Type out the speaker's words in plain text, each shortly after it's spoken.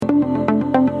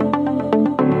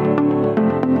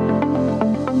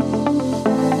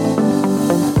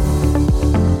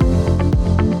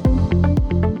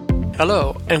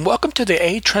Hello, and welcome to the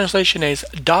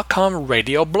ATranslationAce.com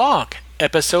radio blog,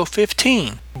 episode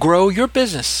 15, Grow Your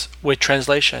Business with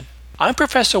Translation. I'm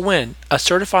Professor Wynn, a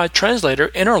certified translator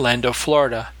in Orlando,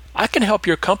 Florida. I can help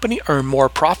your company earn more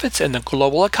profits in the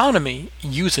global economy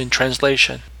using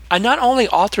translation. I not only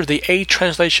author the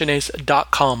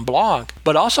ATranslationAce.com blog,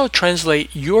 but also translate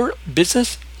your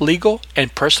business, legal,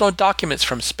 and personal documents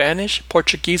from Spanish,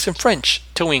 Portuguese, and French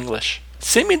to English.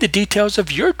 Send me the details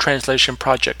of your translation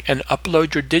project and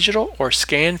upload your digital or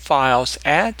scanned files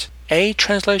at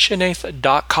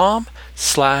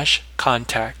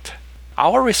atranslationace.com/contact. I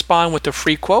will respond with a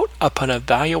free quote upon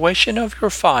evaluation of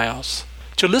your files.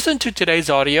 To listen to today's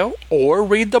audio or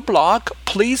read the blog,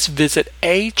 please visit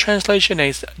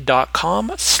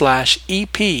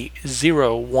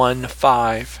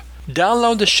atranslationace.com/EP015.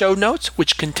 Download the show notes,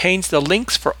 which contains the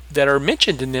links that are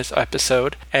mentioned in this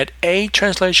episode at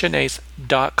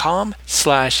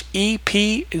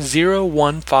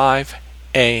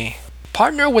atranslationace.com/EP015A.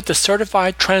 Partner with a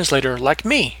certified translator like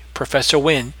me, Professor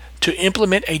Wynn, to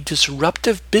implement a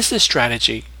disruptive business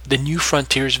strategy, the New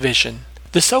Frontiers Vision.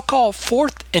 The so-called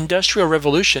Fourth Industrial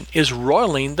Revolution is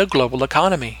roiling the global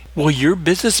economy. Will your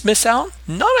business miss out?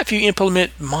 Not if you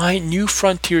implement my New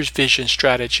Frontiers Vision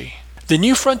strategy. The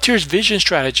New Frontiers Vision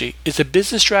strategy is a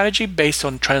business strategy based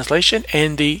on translation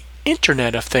and the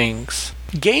Internet of Things.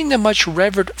 Gain the much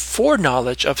revered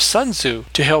foreknowledge of Sun Tzu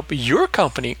to help your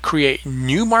company create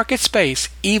new market space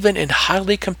even in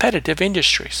highly competitive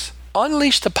industries.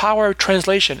 Unleash the power of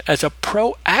translation as a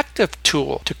proactive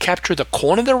tool to capture the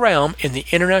coin of the realm in the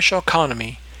international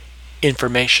economy,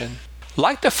 information.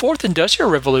 Like the Fourth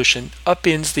Industrial Revolution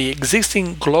upends the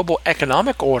existing global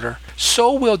economic order,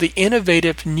 so will the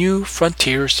innovative New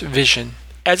Frontiers Vision.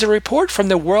 As a report from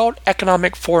the World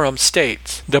Economic Forum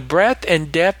states, the breadth and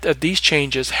depth of these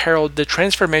changes herald the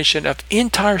transformation of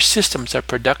entire systems of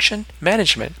production,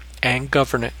 management, and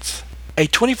governance. A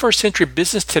 21st century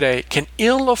business today can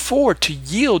ill afford to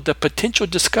yield the potential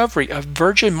discovery of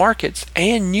virgin markets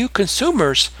and new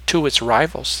consumers to its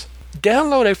rivals.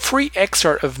 Download a free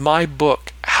excerpt of my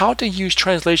book, How to Use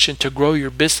Translation to Grow Your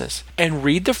Business, and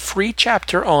read the free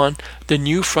chapter on the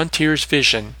New Frontiers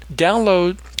Vision.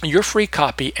 Download your free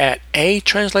copy at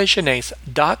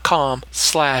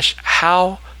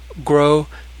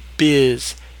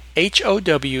atranslationace.com/howgrowbiz,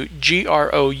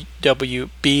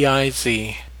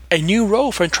 HOWGROWBIZ. A new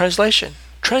role for translation.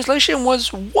 Translation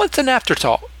was once an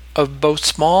afterthought of both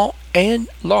small and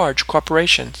large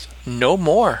corporations. No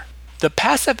more. The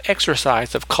passive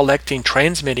exercise of collecting,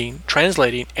 transmitting,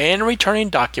 translating, and returning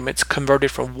documents converted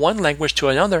from one language to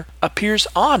another appears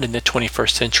odd in the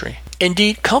 21st century.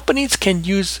 Indeed, companies can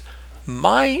use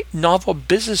my novel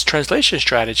business translation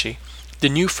strategy, the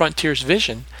New Frontiers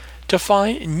Vision, to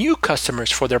find new customers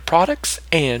for their products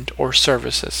and or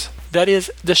services. That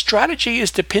is, the strategy is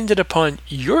dependent upon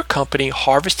your company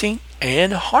harvesting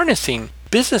and harnessing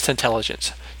business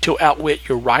intelligence to outwit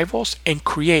your rivals and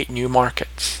create new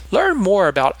markets. Learn more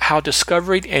about how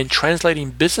discovering and translating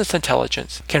business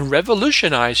intelligence can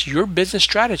revolutionize your business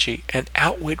strategy and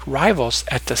outwit rivals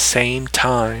at the same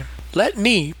time. Let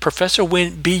me, Professor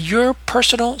Wynn, be your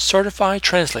personal certified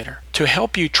translator to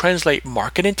help you translate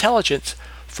market intelligence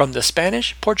from the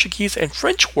Spanish, Portuguese, and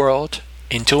French world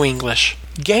into English.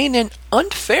 Gain an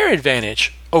unfair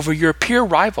advantage over your peer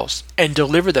rivals and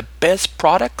deliver the best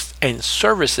products and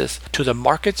services to the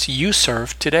markets you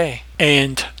serve today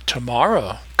and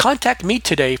tomorrow. Contact me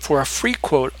today for a free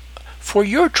quote for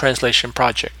your translation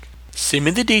project. Send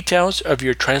me the details of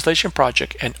your translation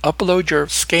project and upload your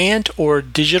scanned or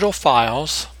digital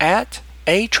files at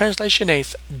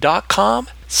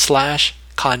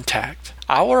atranslationace.com/contact.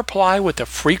 I will reply with a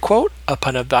free quote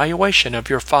upon evaluation of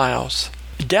your files.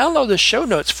 Download the show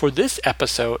notes for this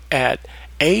episode at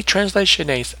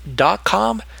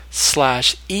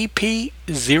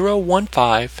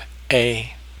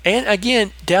atranslationace.com/EP015A. And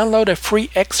again, download a free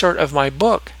excerpt of my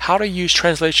book, How to Use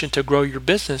Translation to Grow Your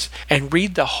Business, and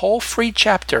read the whole free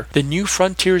chapter, The New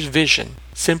Frontiers Vision.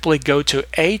 Simply go to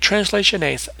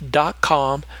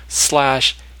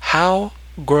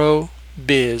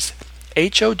atranslationace.com/howgrowbiz,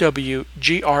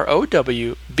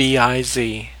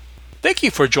 HOWGROWBIZ. Thank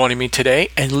you for joining me today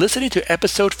and listening to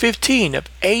episode 15 of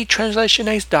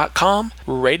ATranslationAce.com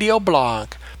radio blog,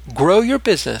 Grow Your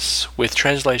Business with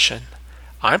Translation.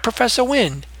 I'm Professor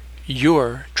Wynn,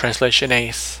 your Translation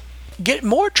Ace. Get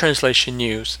more translation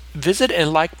news. Visit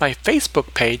and like my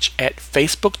Facebook page at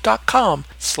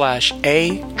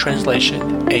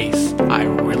facebook.com/ATranslationAce. I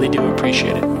really do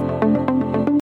appreciate it.